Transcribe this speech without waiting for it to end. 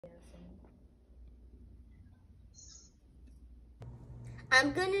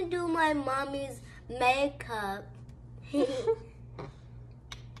I'm gonna do my mommy's makeup.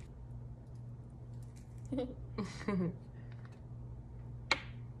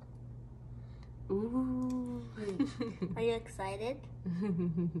 Ooh. Are you excited?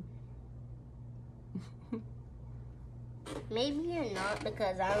 Maybe you're not,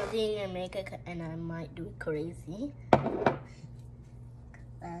 because I'm doing your makeup and I might do it crazy.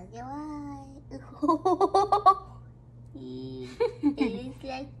 Close your eyes. It looks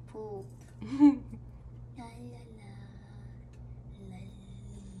like poop. La la la. La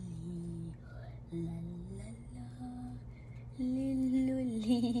la la la.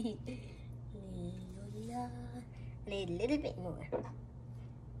 Liluli. Lilula. Need a little bit more.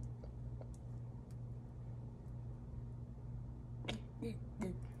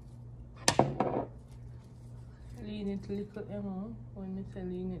 Lean it little, Emma. When I say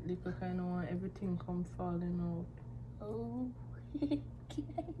lean it little, kind of want everything come falling out. Oh.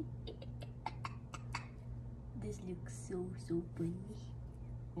 This looks so funny.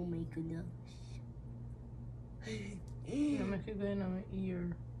 Oh my gosh. I make it go in my ear.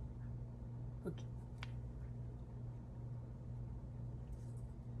 Okay.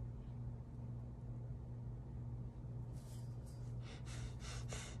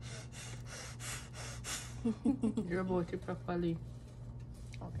 You're about it properly.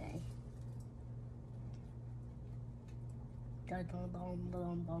 Okay.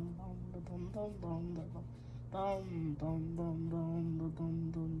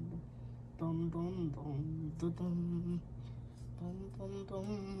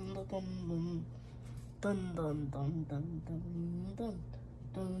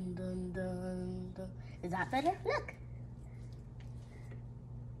 Is that better? Look.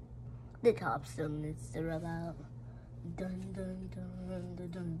 The top still needs to rub out. Dun dun dun dun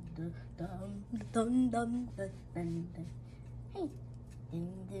dun dun dun dun dun dun dun dun. Hey. Dun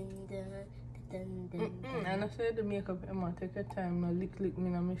dun dun dun dun dun. And I said the makeup, Emma, take your time. No lick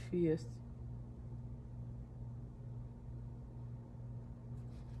me on my face.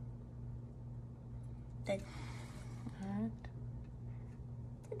 Dun. Alright.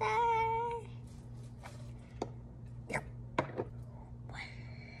 Ta-da!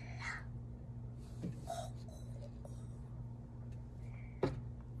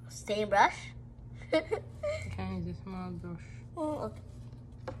 Stain brush. Can use a small brush. Oh, okay.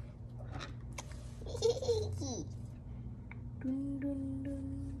 Dun, dun, dun,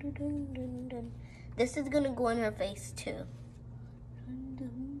 dun, dun, dun, dun. This is gonna go on her face too. Dun,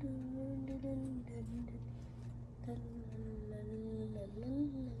 dun, dun, dun, dun, dun, dun. Dun, la, la, la, la,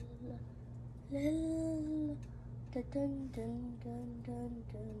 la, la. Dun, dun, dun, dun, dun,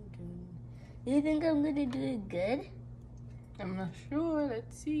 dun. Do you think I'm gonna do it good? I'm not sure.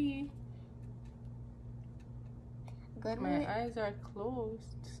 Let's see. Good. My eyes are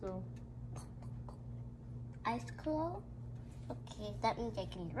closed, so. Eyes closed? Okay, that means I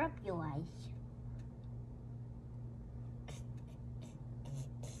can rub your eyes.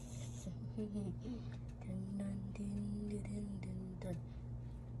 Dun, dun, dun, dun, dun, dun.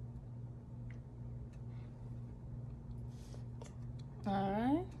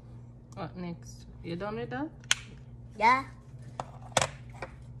 Alright. What next? You done with that? Yeah.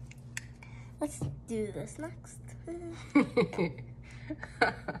 Let's do this next.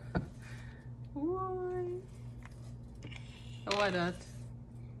 Why? What that?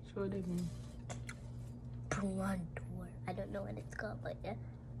 Show them. Brontor. I don't know what it's called, but yeah.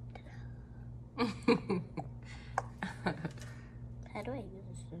 How do I use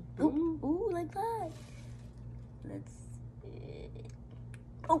this thing? Ooh, ooh, like that. Let's.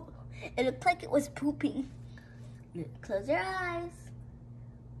 Oh, it looked like it was pooping. Close your eyes.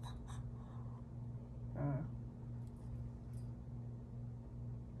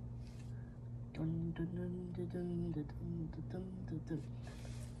 Dun, dun, dun, dun, dun, dun, dun, dun, dun,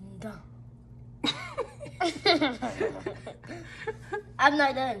 dun. I'm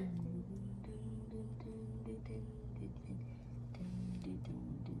not done.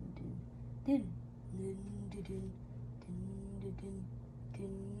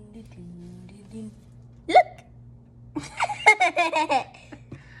 Look!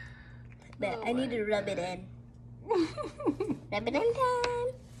 But I need to rub it in. Rub it in time.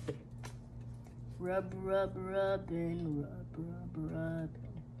 Rub, rub, rubbing, rub, rub,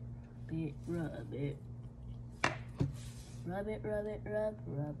 rubbing. Rub it. Rub it, rub it, rub,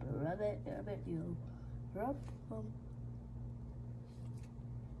 rub it, yo. Rub,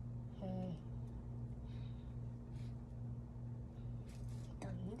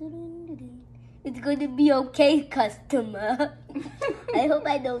 It's going to be okay, customer. I hope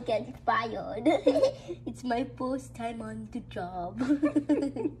I don't get fired. It's my first time on the job. Oh,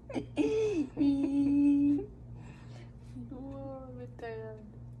 I'm tired.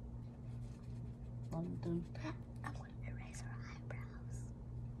 I'm going to erase her eyebrows.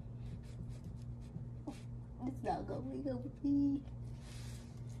 It's not going away.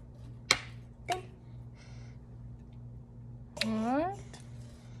 Alright.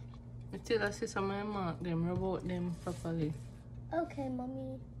 Until I see some of them mark them, rub out them properly. Okay,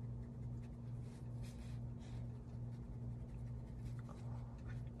 mommy.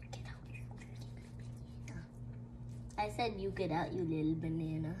 Get out, you little banana. I said you get out, you little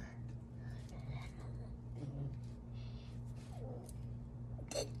banana.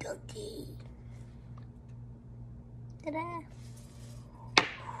 The cookie. Ta-da.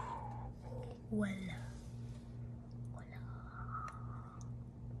 Voila.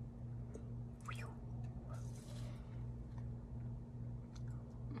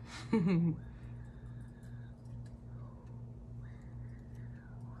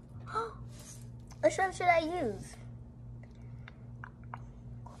 Which one should I use?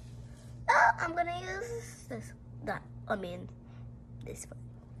 Oh, I'm gonna use this. This one.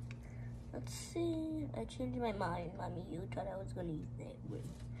 Let's see. I changed my mind, mommy. You thought I was gonna use that one.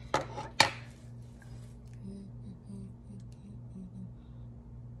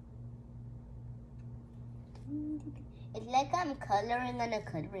 It's like I'm coloring on a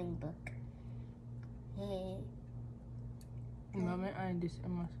coloring book. Hey. Mommy, I this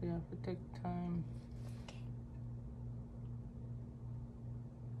Emma, so you have to take time.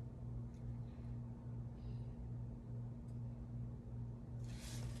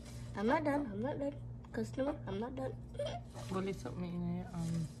 I'm not done. Customer, I'm not done. Well, it's up me in here,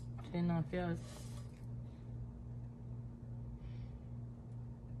 chain off yours.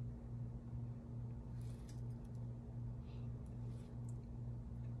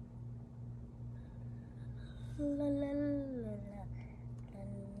 La, la, la, la, la,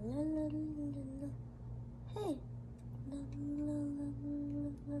 la, la, la. Hey. La, la, la, la,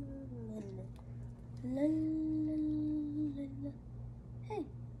 la, la. La, la, la, la. Hey.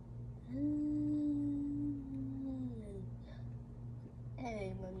 Hey,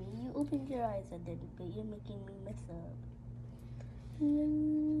 mommy, you opened your eyes a little bit. You're making me mess up.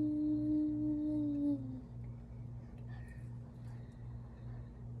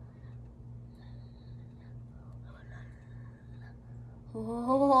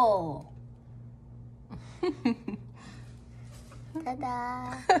 Oh.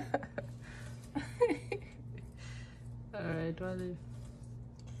 Ta-da. Alright, Wally.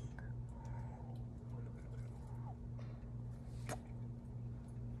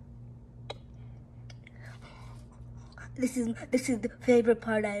 This is the favorite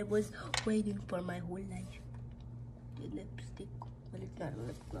part I was waiting for my whole life. The lipstick. Well, it's not a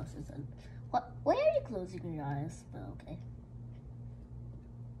lip gloss. It's a... What? Why are you closing your eyes? Well, okay.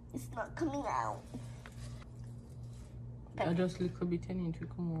 It's not coming out. I just a little bit and it will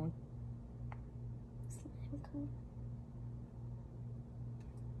come out.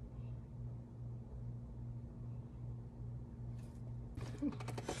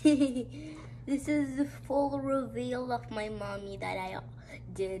 This is the full reveal of my mommy that I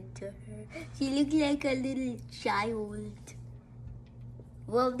did to her. She looked like a little child.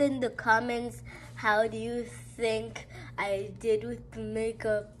 Well, in the comments, how do you think I did with the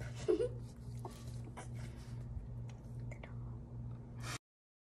makeup?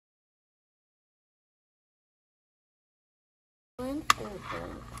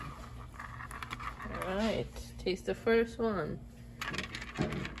 Alright, taste the first one.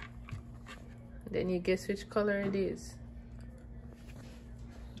 Then you guess which color it is.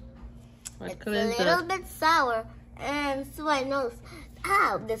 What It's color a is little that? bit sour, and so I know.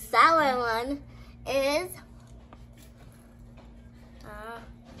 Oh, the sour one is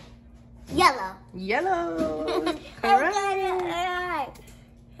yellow. Yellow! I Correct! got it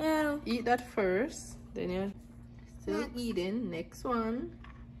right. Eat that first, then you're still eating. Next one.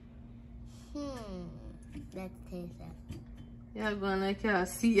 Let's taste it. You're going like, yeah,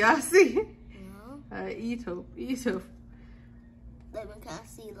 see. No, Alright, eat up. let me kind of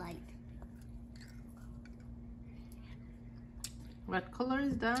see light. What color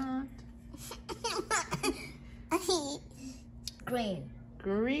is that? Green.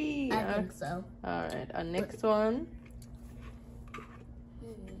 Green. I think so. Alright, our next one.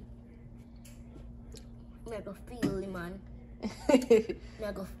 I go feel it, man.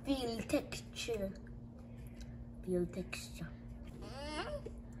 I go feel texture. Feel texture.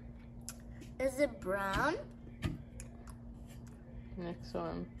 Is it brown? Next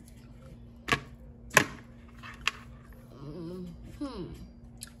one.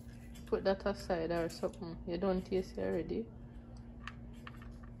 Put that aside or something. You don't taste it already.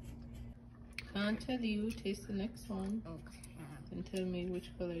 Can't tell you. Taste the next one. Okay. And tell me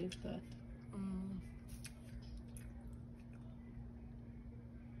which color is that.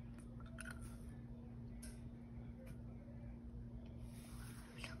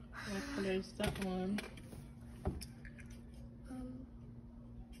 What color is that one?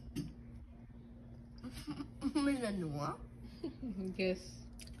 Manure. Guess.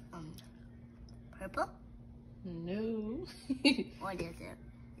 Purple? No. What is it?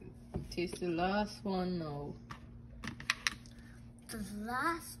 Taste the last one now. The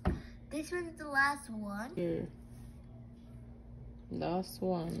last. This one's the last one. Here. Last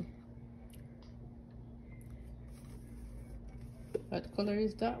one. What color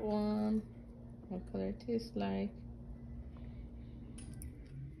is that one? What color it tastes like?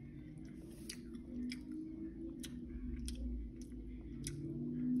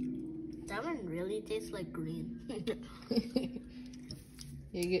 That one really tastes like green.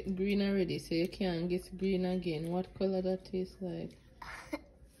 You get green already, so you can't get green again. What color that tastes like?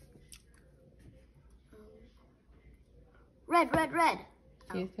 Red, red, red.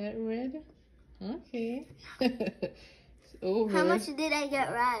 Is that red? Okay. It's over. How much did I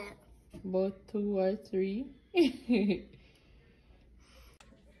get right? About 2 or 3.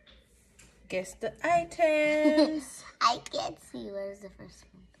 Guess the items. I can't see. Where's the first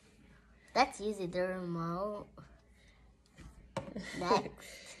one? That's easy. The remote. Next.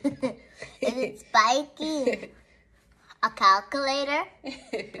 Is it spiky? A calculator?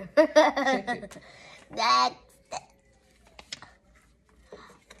 Next.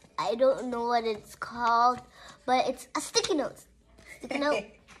 I don't know what it's called, but it's a sticky note. Sticky note.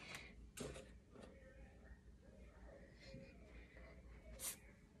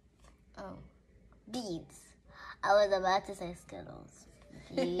 Oh, beads. I was about to say Skittles.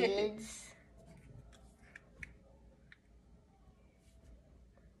 Beads.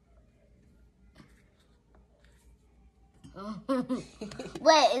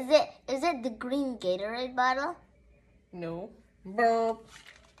 Wait, is it the green Gatorade bottle? No. Burp.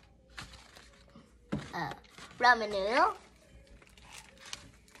 Ramen noodle.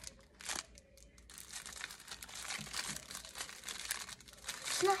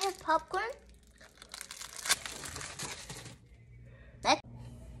 Can I have popcorn?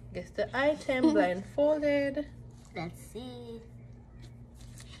 Guess the item blindfolded. Let's see.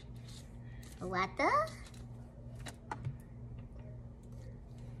 What the?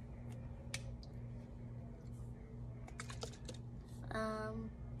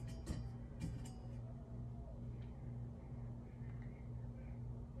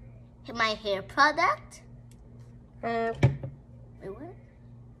 My hair product? Wait, what?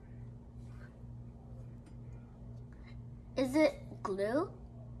 Is it glue?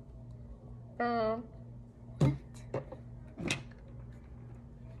 What?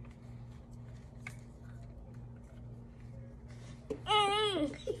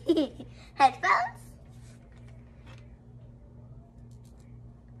 Headphones?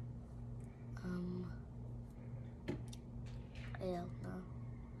 I don't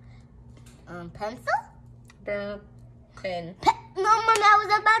know. Pencil? Burp. Pen. No, Mommy, I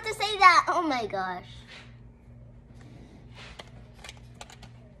was about to say that. Oh my gosh.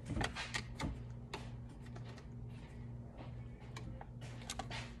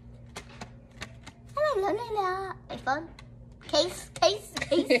 iPhone. Case.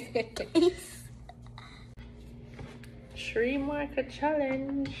 Tree marker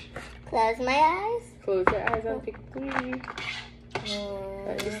challenge. Close my eyes. Close your eyes and pick 3.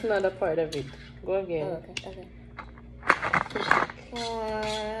 This is not a part of it. Go again. Oh, okay.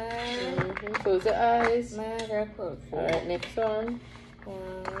 Close your eyes. My eyes are closed. Alright, next one.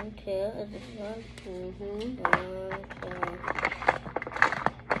 1, 2. Is this one? 1,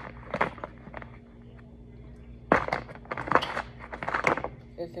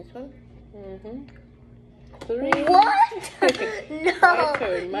 2. Is this one? 3. What? No.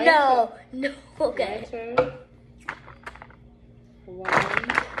 My No. My Okay. turn. 1,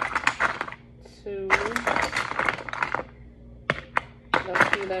 2. That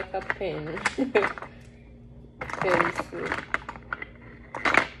feel like a pen. Pencil.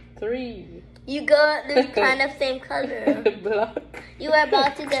 3. You got this kind of same color. Block. You were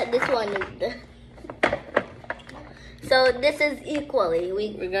about to get this one. So this is equally.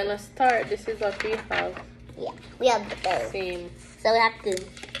 We're gonna start. This is what we have. Yeah, we have the third. Same. So we have to.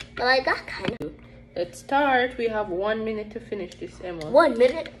 Well, I got kind of. Let's start. We have 1 minute to finish this, Emma. 1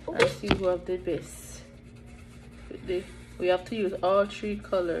 minute. And see who have the best. We have to use all 3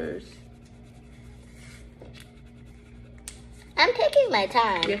 colors. I'm taking my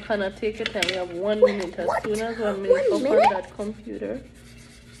time. You cannot take your time. You have 1 minute. As What? soon as 1 minute 1 up minute? on that computer.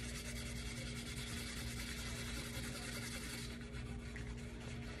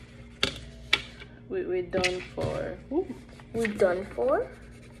 We're done for. Ooh. We're done for?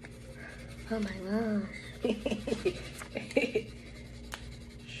 Oh my gosh.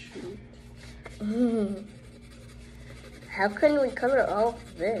 Shoot. How can we color all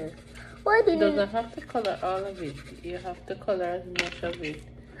of this? Why You didn't doesn't have to color all of it. You have to color as much of it.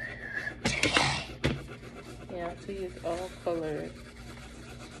 You have to use all colors.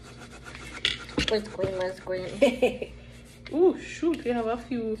 Where's green? Where's green? Ooh, shoot. We have a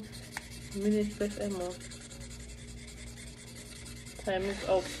few minutes left, Emma. Time is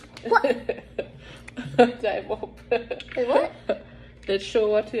up. What? Time up. Wait, what? Let's show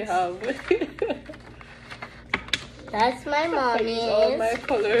what we have. That's my I use all my mommy's.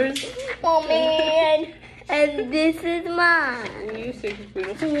 colors. Oh man. And this is mine. You say,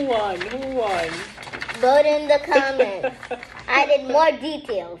 who won? Who won? Vote in the comments. I did more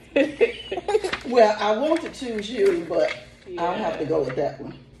details. Well, I want to choose you, but I'll have to go with that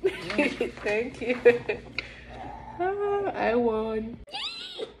one. Thank you. Ah, I won.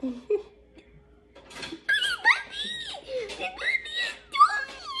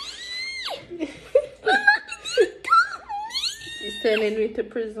 You're sending me to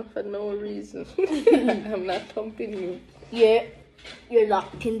prison for no reason. I'm not thumping you. Yeah, you're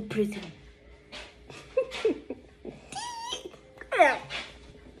locked in prison.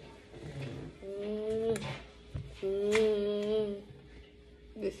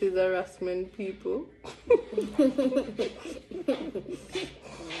 This is harassment, people.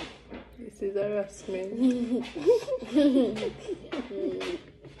 This is harassment.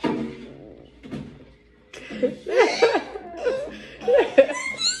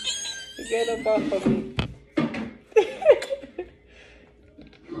 Get up off of me.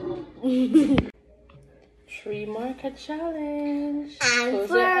 3 marker challenge. I'm Close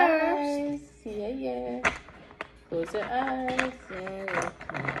your first. eyes. Yeah. Close your eyes. Yeah.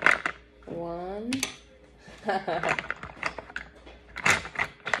 1.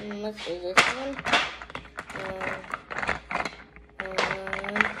 Let's do this one.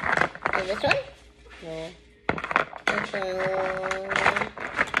 This one? No. This one.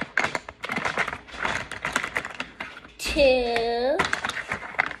 2,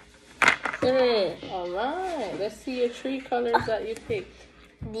 3. Alright. Let's see your 3 colors that you picked.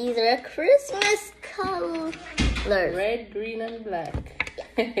 These are Christmas colors. Red, green, and black.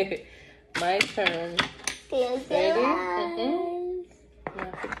 My turn. Close Ready? your eyes. You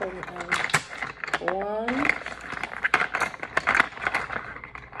have to close your eyes. 1,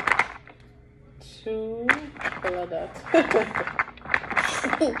 2, color that.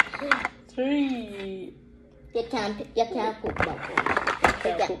 3. You can't put button.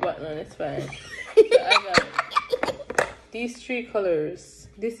 Can't put button on, it's fine. So I got these 3 colors.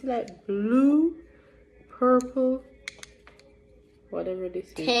 This is like blue, purple, whatever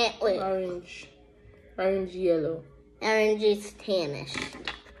this is. Wait. Orange, yellow. Orange is tannish.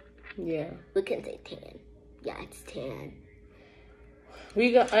 Yeah. We can say tan. Yeah, it's tan.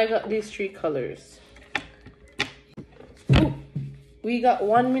 I got these 3 colors. Ooh. We got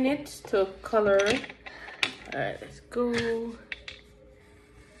 1 minute to color. Alright, let's go.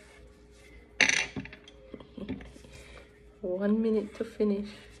 One minute to finish.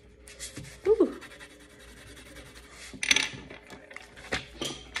 Ooh.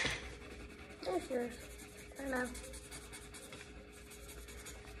 That's yours. I know.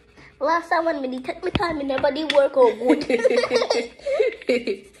 Last time 1 minute, take my time and nobody work all good.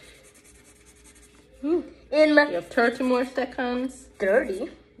 Ooh. In You my have 30 more seconds. 30.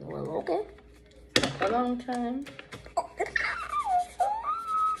 Well, okay. A long time.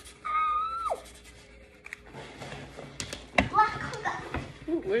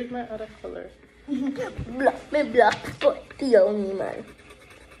 Ooh, where's my other color? Block me, block. Steal me, man.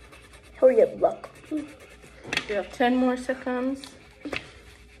 Hurry up, block. You have 10 more seconds.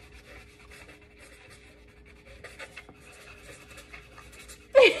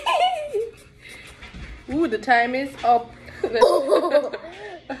 Ooh, the time is up.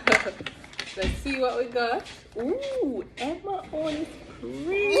 Let's see what we got. Ooh, Emma on is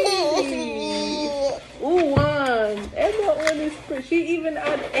pretty. Ooh, 1. Emma on is pretty. She even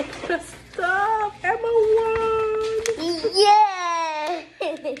had extra stuff. Emma won. Yeah!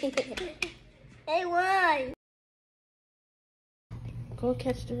 I won! Go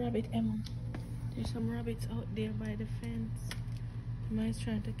catch the rabbit, Emma. There's some rabbits out there by the fence. Emma's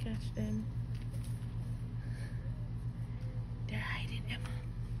trying to catch them. They're hiding, Emma.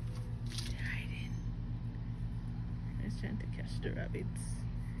 They're hiding. He's trying to catch the rabbits.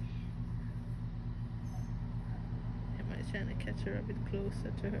 Emma is trying to catch a rabbit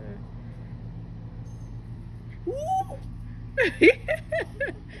closer to her. Woo!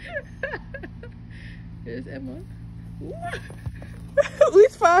 There's Emma.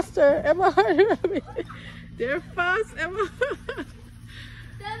 Who's faster? Emma or the rabbit? They're fast, Emma.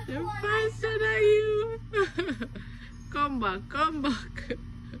 They're faster than you. Come back, come back.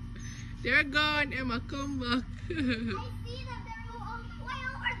 They're gone, Emma, come back. I see them. They're all way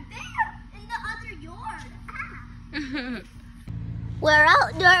over there in the other yard. We're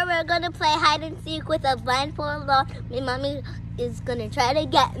outdoor. We're gonna play hide and seek with a blindfold on. My mommy is gonna try to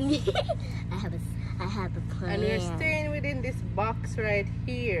get me. I have a plan. And we're staying within this box right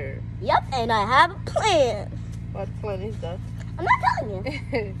here. Yep, and I have a plan. What plan is that? I'm not telling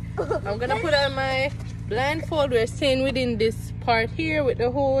you. I'm gonna put on my blindfold. We're staying within this part here with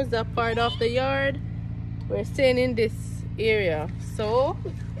the hose, that part of the yard. We're staying in this area. So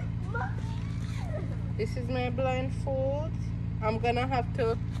this is my blindfold. I'm gonna have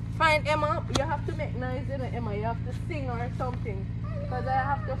to find Emma. You have to make noise, you know, Emma. You have to sing or something. Because I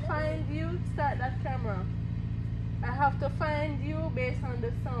have to find you. Start that camera. I have to find you based on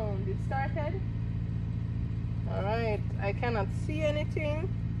the sound. It started? Alright. I cannot see anything.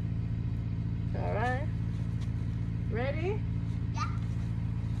 Alright. Ready? Yeah.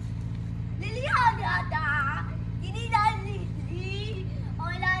 Lily Hagata. Didi na Lily.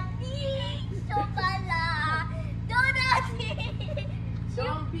 Hola di. Sopala. Donati.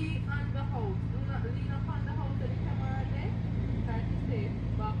 Don't be on the house. Do not lean up on the house of the camera there. Try to stay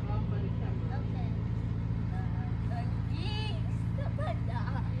back up on the camera.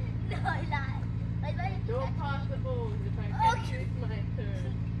 Okay. Don't pass the hose. If I catch you, it's my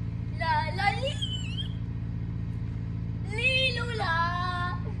turn. La la li. Li lula.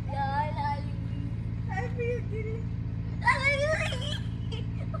 La la li. I feel giddy. La la li.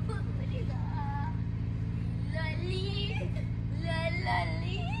 La li. La la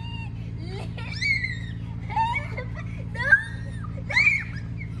li. No.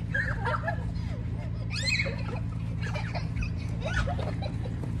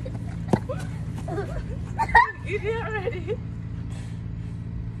 Giddy already.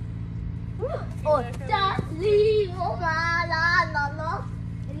 Oh, Charlie, oh la la la la,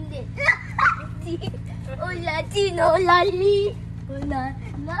 and then oh Latino lali, oh la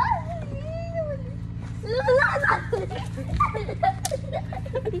la la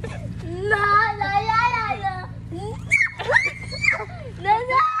la la la la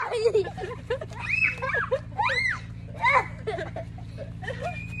la.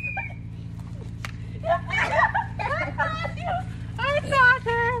 I caught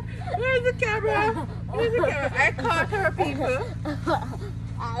her. Where's the camera? Where's the camera? I caught her, people.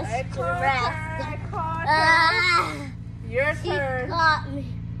 I caught her. Your She turn. caught me.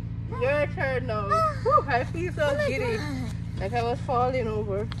 Your turn now. Whew, I feel so giddy. Like I was falling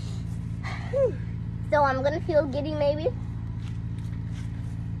over. So I'm gonna feel giddy maybe.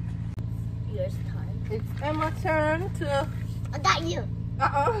 Yours time. It's Emma's turn to... I got you.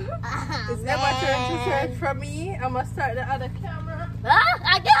 It's Emma's turn to search for me. I'm gonna start the other camera.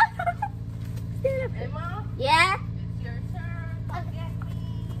 I got. Emma, Yeah. it's your turn. Look at me.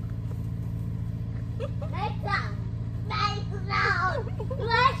 Make sound. Make sound.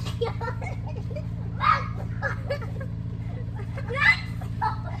 Make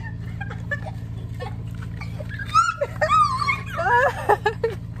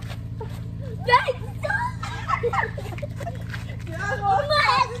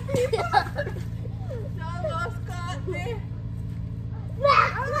Almost caught me.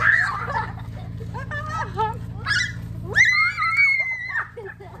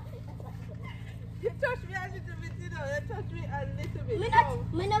 You touched me a little bit, you know. You touched me a little bit.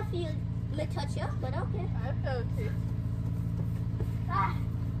 Me not feel me touch you, but okay. I felt it.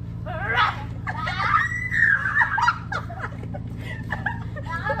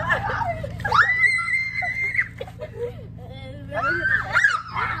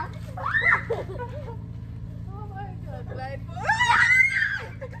 Oh my God, blindfold.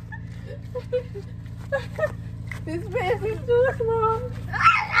 This face is too small.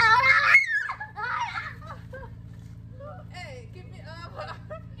 Hey, give me over.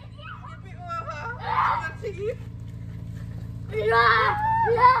 Give me over. I'm a thief.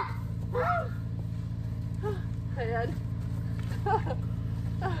 Tired.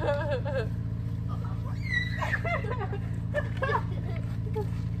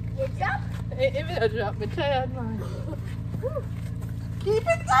 You jump? Even I drop me tired, man. Keep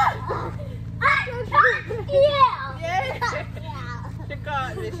it going. Yeah. Yeah. Yeah. She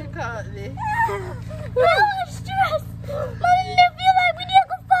caught me. She caught me. Oh, stress. Mommy, I feel like we need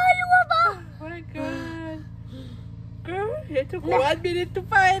to find you over. Oh my god. Girl, it took 1 minute to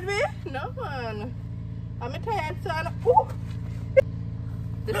find me. No man. I'm tired, son. Ooh.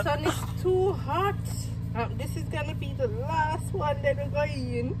 The sun is too hot. This is gonna be the last one that we're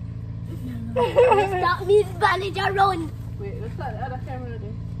going in. Stop me, manager, run. Wait, let's start the other camera there.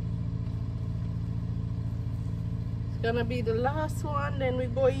 It's gonna be the last one, then we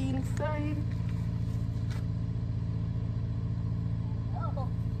go inside. Oh,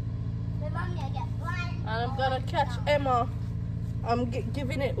 mommy, I get blind. And I'm gonna catch Emma. I'm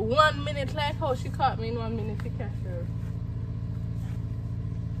giving it 1 minute, like how she caught me in 1 minute to catch her.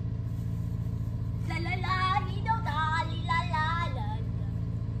 La la la, li do da, li la la la.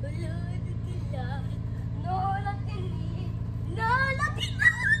 No, nothing. No, nothing.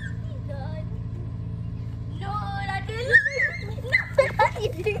 No, nothing.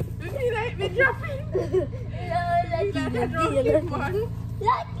 You feel like me dropping? Like a dropping one.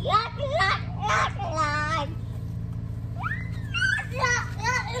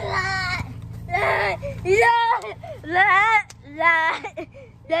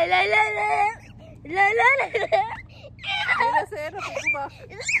 Mira, say nothing, go back.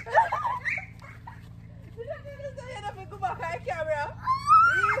 Mira, say nothing, go back on camera.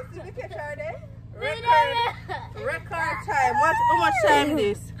 You see the picture there? Record time. How much time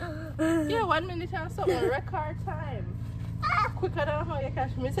this? Yeah, 1 minute and something. Record time. Quicker than how you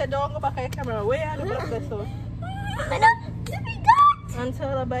catch me. Say don't go back on your camera. Where are the blood vessels?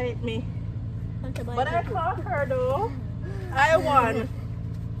 Until they bite me. But I caught her though. I won.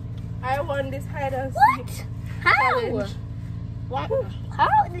 I won this hide and seek challenge. What?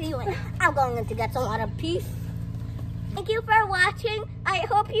 How do you win? I'm going to get some other piece. Thank you for watching. I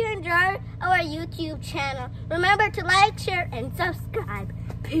hope you enjoy our YouTube channel. Remember to like, share, and subscribe.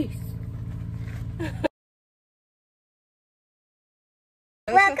 Peace.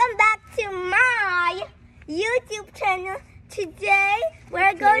 Welcome back to my YouTube channel. Today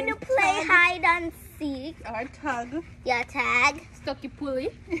we're going to play hide and seek. Our tag. Yeah, tag. Stucky pulley.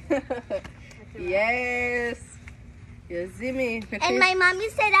 Yes. You see me. And my mommy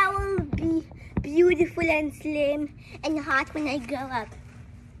said I will be beautiful and slim and hot when I grow up.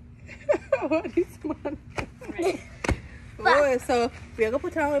 What is man? Oh, so we're gonna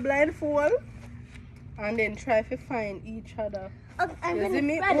put on a blindfold and then try to find each other. Okay, I'm You gonna see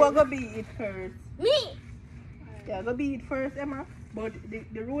me? spread Who are it. gonna be it first? Me. Yeah, gonna be it first, Emma. But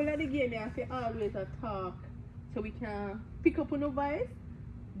the rule of the game, you have to always talk so we can pick up on the voice.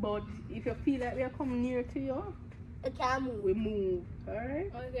 But if you feel like we are coming near to you, I can't move. we move.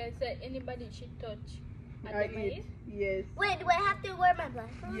 Alright? Okay, so anybody should touch at I the mic? eat. Yes. Wait, do I have to wear my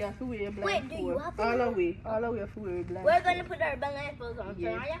blindfold? You have to wear a Wait, blindfold. do you have to all wear- the way. All the way have to wear a blindfold. We're gonna put our blindfolds on. So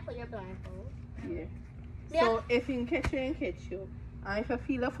Yeah. I have to put your blindfold. Yeah. Yeah. So if you catch you and catch you. And if you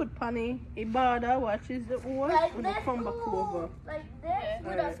feel a foot panny, a border watches the hole, Like when this. you come back over. Like this. Yeah.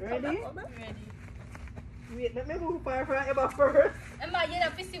 Put us Alright, come ready? back over. Ready. Wait, let me move far from Emma first. Emma, you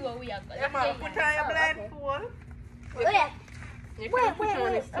have to see what we have got. Emma, Okay, put yeah. on your Oh, okay. blindfold. Oh, yeah. You Wait, can put wait, on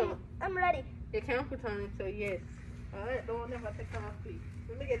wait. it too. I'm ready. You can put on it too, yes. Alright, don't never take off please.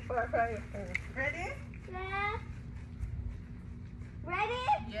 Let me get far from you first. Ready? Yeah. Ready?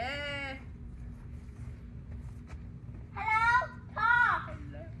 Yeah. Hello? Talk.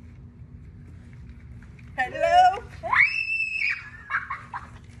 Hello?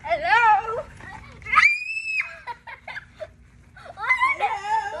 Hello?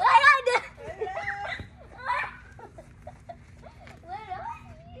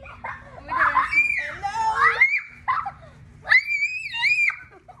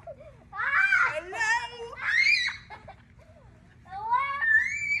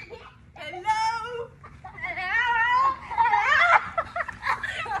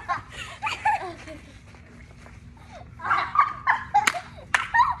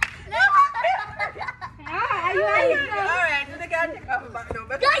 Alright, you can't take off back now.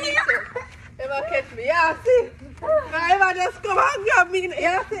 But Emma catch me, yeah, see? Emma just come and grab me.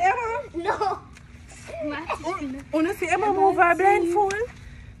 Yeah, see Emma? No. Wanna see Emma move her blindfold?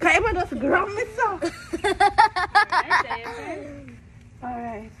 Cause Emma just grab me so.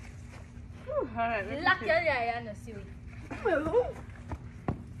 Alright. Alright. Lock your eye and see it. Hello.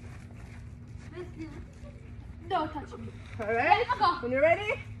 Don't touch me. Alright. When you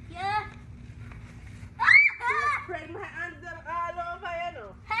ready? Yeah. Spread my hands up all over you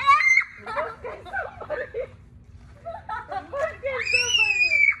know.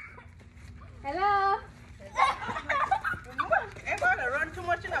 Hello? Emma, don't run too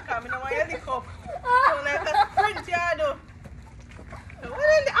much in the car. I don't want you to lick up. So like a sprint you do. What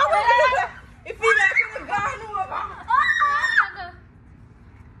in the... It feels like you're gone over.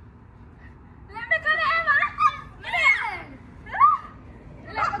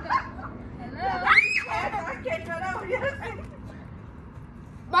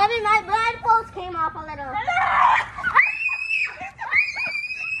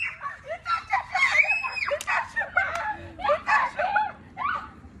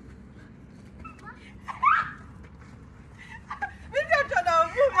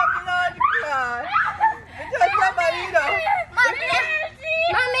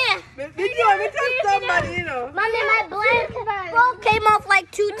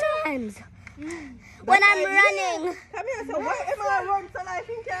 when I'm running. Come here, so why am I run so I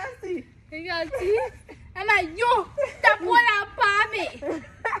think I see? You got see? I'm like, yo, stop what I'm me.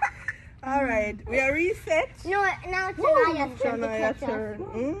 All right, we are reset. No, now it's Shania's turn to Shania catch up.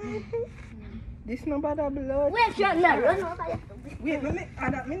 turn. This number the blood. Wait, Shania, run over. Wait,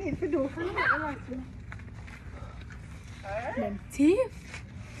 me need to do. Them teeth.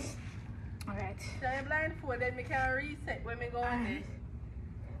 Alright. So I'm blindfold, then we can reset when we go on this.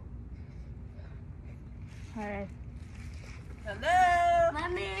 Alright. Hello?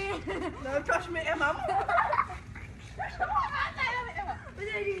 Mommy. Don't touch me, Emma.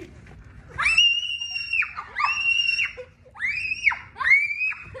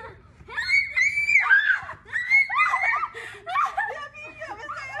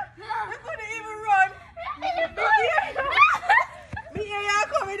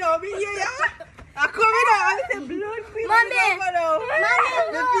 Mommy,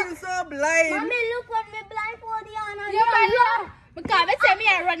 So blind. Mommy, look what me blindfold on. Yo, my love. Because I say me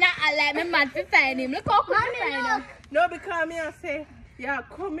I run out and let me mad to find him. Look how quick I find Mommy, him. look. No, because me I say, yeah,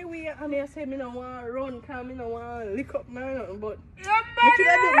 come me way, and me I say me no want to run, cause me no want to lick up my nothing, but me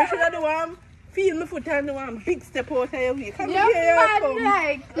should have do one, feel my foot and do one big step out of your way. Come You're here, mad come.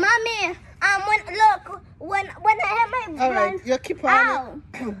 like. Mommy, when I have my blind. Alright, you keep on.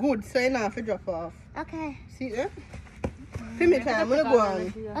 Good, so you don't have to drop off. Okay. See there? Give me time, I'm gonna go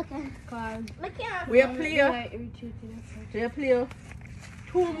on. Okay. Look here. We are play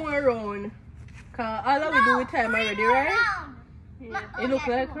 2 more rounds. Cause all that we do with time already, right? It look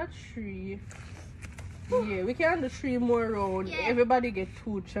like a tree. Yeah, we can do 3 more rounds. Yeah. Everybody get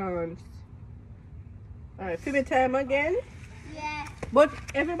 2 chances. Alright, give me time again. Yeah. But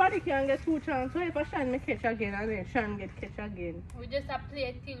everybody can get 2 chances. So if I Shan me catch again and then Shan get catch again. We just have to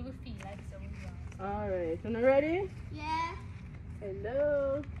play till we feel like so. Alright, you ready? Yeah.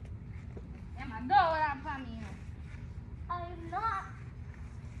 Hello. Yeah, man, do what I'm for me. I'm not.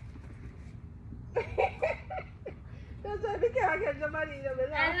 That's why we can't get somebody in the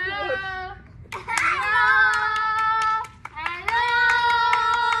last Hello.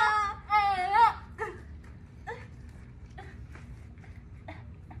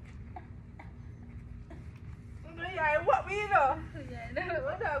 Yeah, what we know?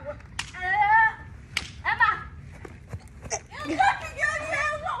 Emma.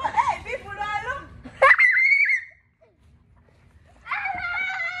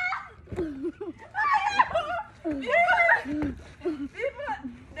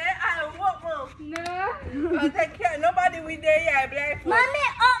 Nobody with their eye black. Mommy,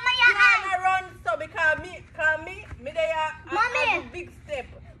 open your eyes. Can't run so because me there Mommy. a big step.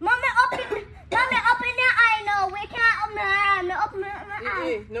 Mommy, open your eye now. We can't open my eye. Open my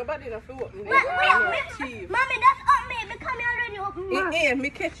eye. Nobody not to open their Wait, eye. Mommy, that's open me because me already open mine. Hey, me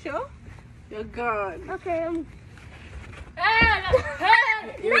catch you. You're gone. Okay.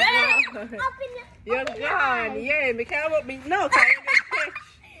 You're gone. Open You're gone. Yeah, me can't open. No, cause you get catch.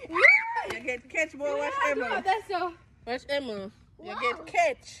 You get catch, boy. Watch Emma. That's so. Watch Emma. You Wow. get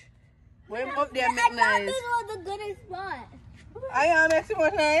catch. When I'm up there, I make thought nice. this was the goodest spot. I am next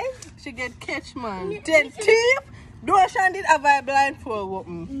one time. She get catch, man. Then thief. Don't Shan did have a blindfold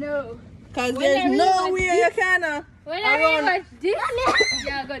open. No. Cause When I there's really no watch way this- you can. When I really watch this,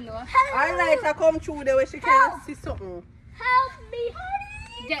 you're gonna know. I like to come through there where she can see something. Help me.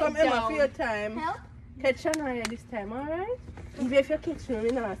 Get Come Emma down. for your time. Help. Catch Shania this time, alright? Even if you catch me, I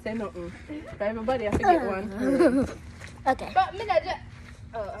not say nothing. But everybody have to get one. Okay. But me not just.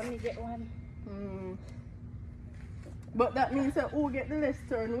 Oh, I me get one. But that means that who get the less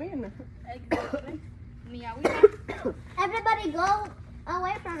turn win. Exactly. Me a winner. Everybody go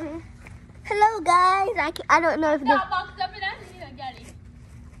away from me. Hello, guys. I don't know if this. Stop box up in that, you know, Gally.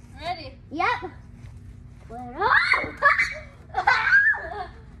 Ready? Yep. Hello?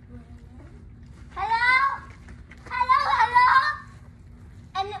 Hello?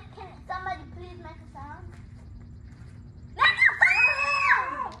 And can somebody please make a sound? Make a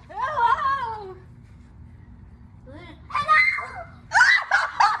sound! Hello?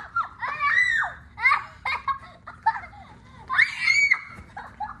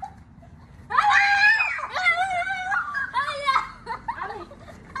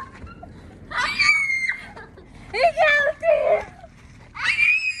 He can't see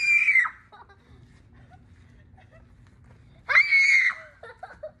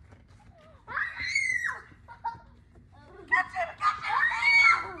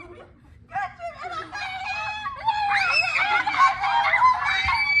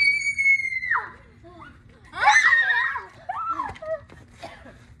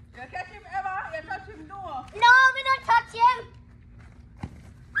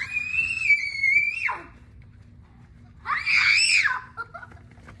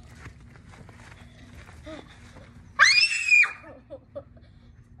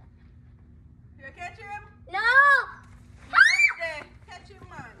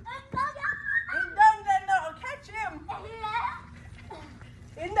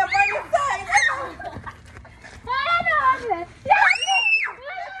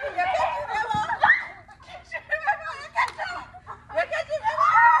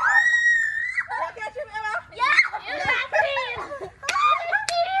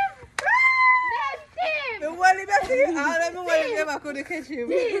gonna catch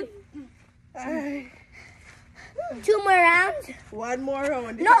him. Alright. 2 more rounds. 1 more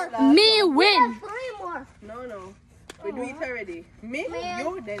round. This No, is last Me one. win. 3 more. No. We do it already. Me, Man.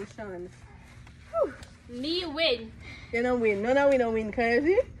 you, then Sean. Me win. You don't win. No, we don't win,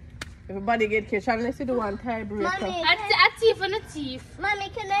 crazy. Everybody get catch unless you do one tiebreaker. Mommy, A thief and a thief. Mommy,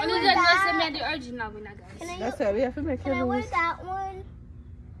 can I Only wear just know say that? me the original winner, guys. Can I, That's why we have to make can I you wear lose. that one?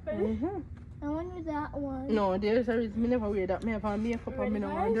 Mm-hmm. I want that one. No, there's a reason me never wear that. Me have a makeup and me no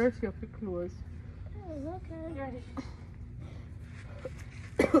want dirty up the clothes. Oh, okay.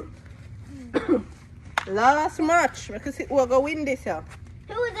 Last match. We can see who go win this year.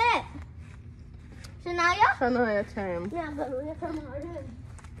 Who is it? Shania? Shania time. Yeah, but we're from Harden.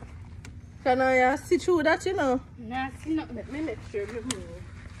 Shania, see through that, you know. Nah, see nothing. Let me make sure you move.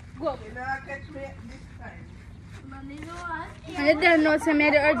 Go. You not catch me this time. Mommy, no, I And they don't know say me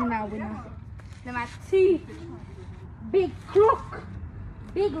the original winner. Them a thief. Big crook.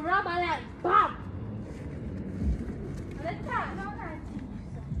 Big rubber like Bob. Let's go.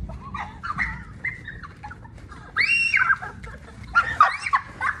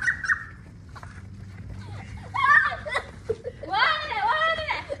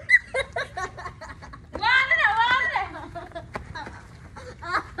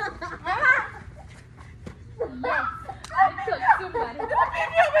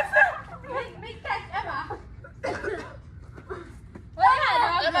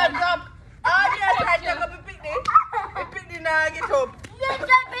 Emma, drop. Oh, yeah, try to take up a picnic. A picnic now, get up.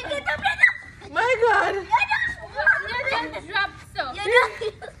 My God. You just drop so.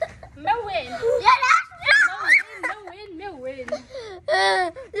 Me win. Me win.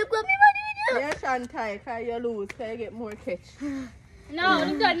 Look what me money Yeah, Shantai, because you lose, so you get more catch. No,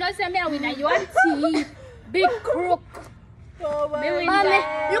 you don't know say me a winner. You a thief. Big crook. Oh, my Me win. Mommy,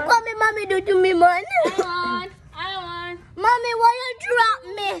 look what me mommy do to me, man. I won. Mommy, why you drop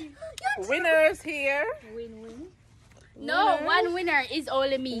me? Winners here. Win. No, one winner is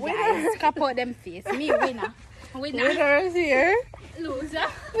only me, guys. Cap out them face. Me winner. Winner. Winners here. Loser.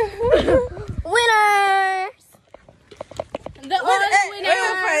 Winners! The only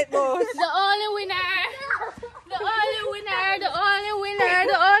winner. Fight both. The only winner. The only winner. The only winner.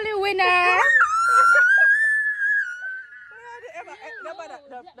 The only winner.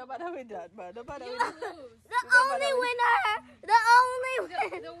 No bother with that, man. No bother with that. The only winner! The only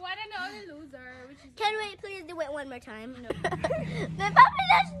winner! The one and only loser. Which is Can we please do it one more time? No. My mommy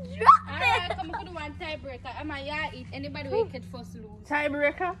just dropped alright, me! come on, do one tiebreaker. Am I yeah eat? Anybody will get first lose.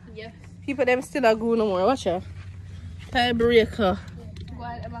 Tiebreaker? Yes. People them still are going no more. Watch out. Tiebreaker. Go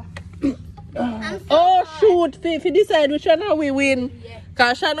ahead, Emma. Oh shoot, if you decide which one we win. Yeah.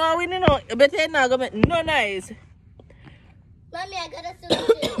 Cause Shana win, you know, better not go make no noise. Mommy, I got a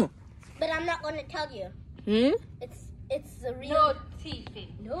solution. But I'm not gonna tell you. It's the real. No teeth in.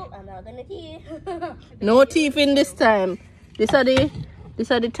 Nope, I'm not gonna tell you. No teeth in this time. These are the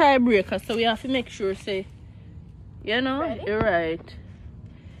tiebreakers, so we have to make sure say, you know, Ready? you're right.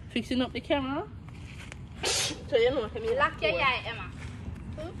 Fixing up the camera. So you know, can you Lock your eye, Emma.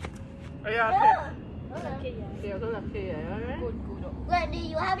 Oh, yeah, okay. Lock your eye. Yeah, go lock your eye, alright? Good. Wait, do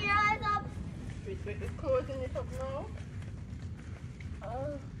you have your eyes up? We're closing it up now.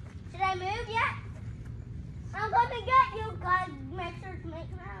 Oh. Should I move yet? I'm gonna get you guys. Make sure to make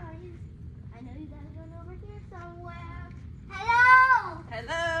noise. I know you guys are going over here somewhere. Hello!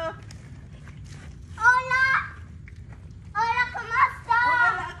 Hello. Hola! Hola, ¿cómo estás?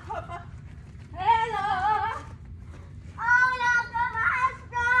 Hola, Hello! Hola, ¿cómo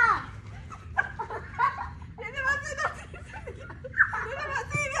estás?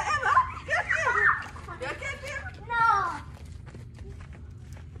 No!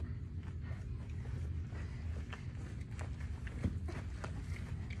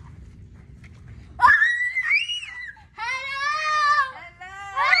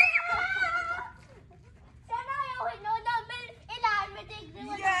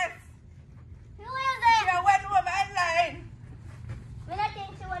 Yes. Who is it? Yeah, one woman line. When I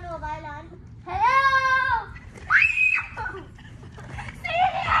think she went over island. Hello!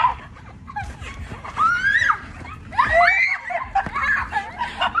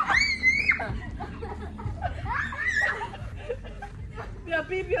 Yeah,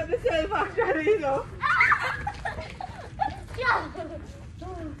 people on the cell factory, you know.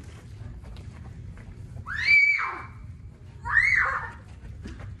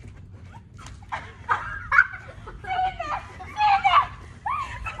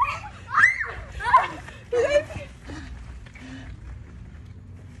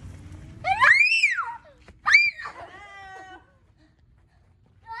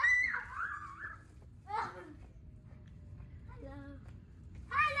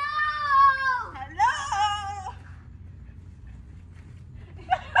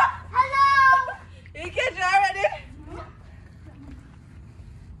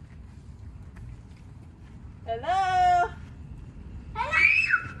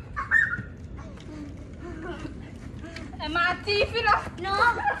 Am I a thief, you know? No,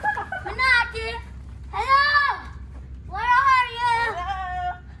 I'm not here. Hello? Where are you?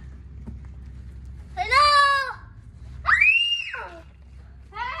 Hello?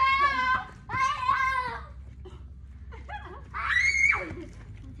 Hello?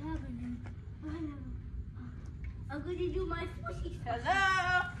 I'm going to do my swishy.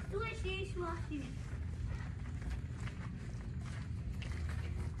 Hello. Swishy, swishy.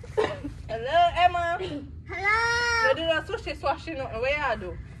 Hello, Emma. Hello? You do not swishy swashy nothing. Where you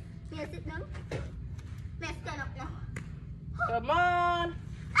do? May I sit down? May I stand up now? Come on.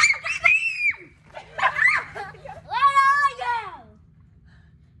 Where are you?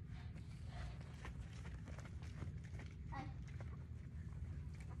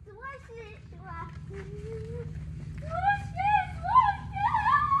 Swishy, swishy. Swishy, swishy.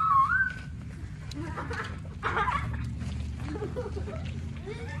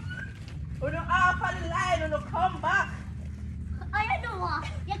 When you off on the line, when you come back. I don't want.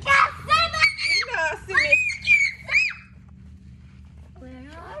 You can't see me. You not see me. Where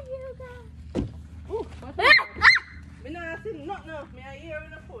are you guys? Ooh, what's Me not see nothing else. Me I hear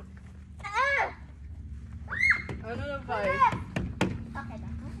in the foot. Another vibe. Okay,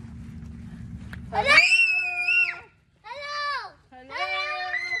 that's Hello. Hello. Hello.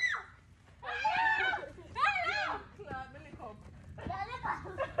 Hello. Nah, me lick up. Hello.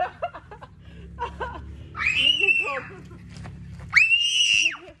 Me lick up.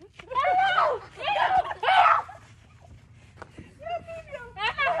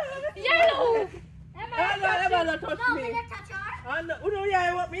 Yellow! Emma, don't touch No, me. I'm gonna touch her. And who know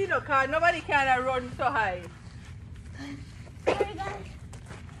you want me to cause nobody can run so high. Sorry, guys.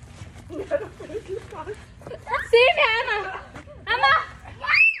 See me, Emma! Emma!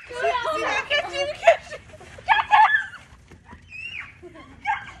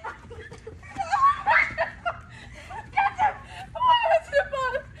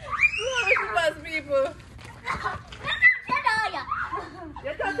 People.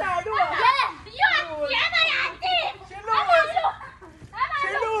 You touch her door. She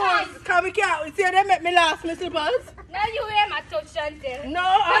knows. Come we can't. You see them make me last, Mr. Buzz? Now you hear my touch Chantel. No,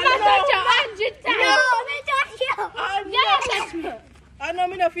 Emma touch you I 100 times. No, they touch you. know. I You touch me. know. I know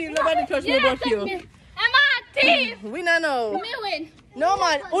me not feel nobody touch me You but touch you. me. Emma a thief. We not know. Me win. No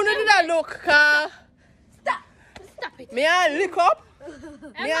man, who did that look? Cause Stop it. me I lick up.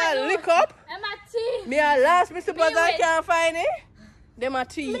 Me I Emma lick up. Emma thief. Me I last Mr. Buzz I win. can't find it. Them a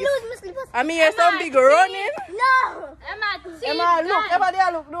thief. Lose, Mr. Bus. I mean hear some Emma, big thief. running. No. Emma thief. Emma look, guys. Emma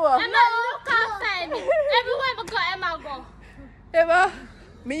there look door. Emma look outside me. Everywhere we go, Emma go. Emma,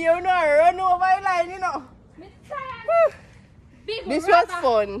 me you know run over the line, you know. Me tired. Whew. Big This was rubber.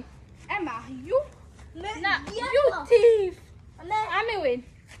 fun. Emma, you? Nah, Yeah. you thief. I'm I'm win.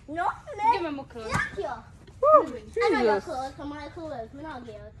 No, Give me my clothes. Knock you. Whew, I know your Jesus. clothes, so my clothes. I'm not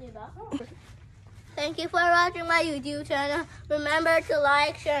guilty about. Thank you for watching my YouTube channel. Remember to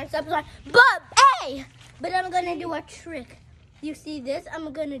like, share, and subscribe. But hey, but I'm gonna do a trick. You see this?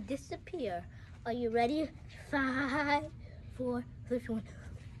 I'm gonna disappear. Are you ready? 5, 4, 3, 2, 1.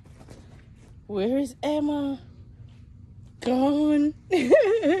 Where is Emma? Gone.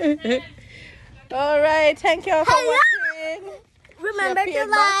 All right, thank you all for Hello. watching. Remember to appeared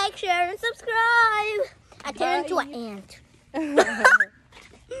back. like, share, and subscribe. I turned into an ant.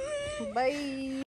 Bye.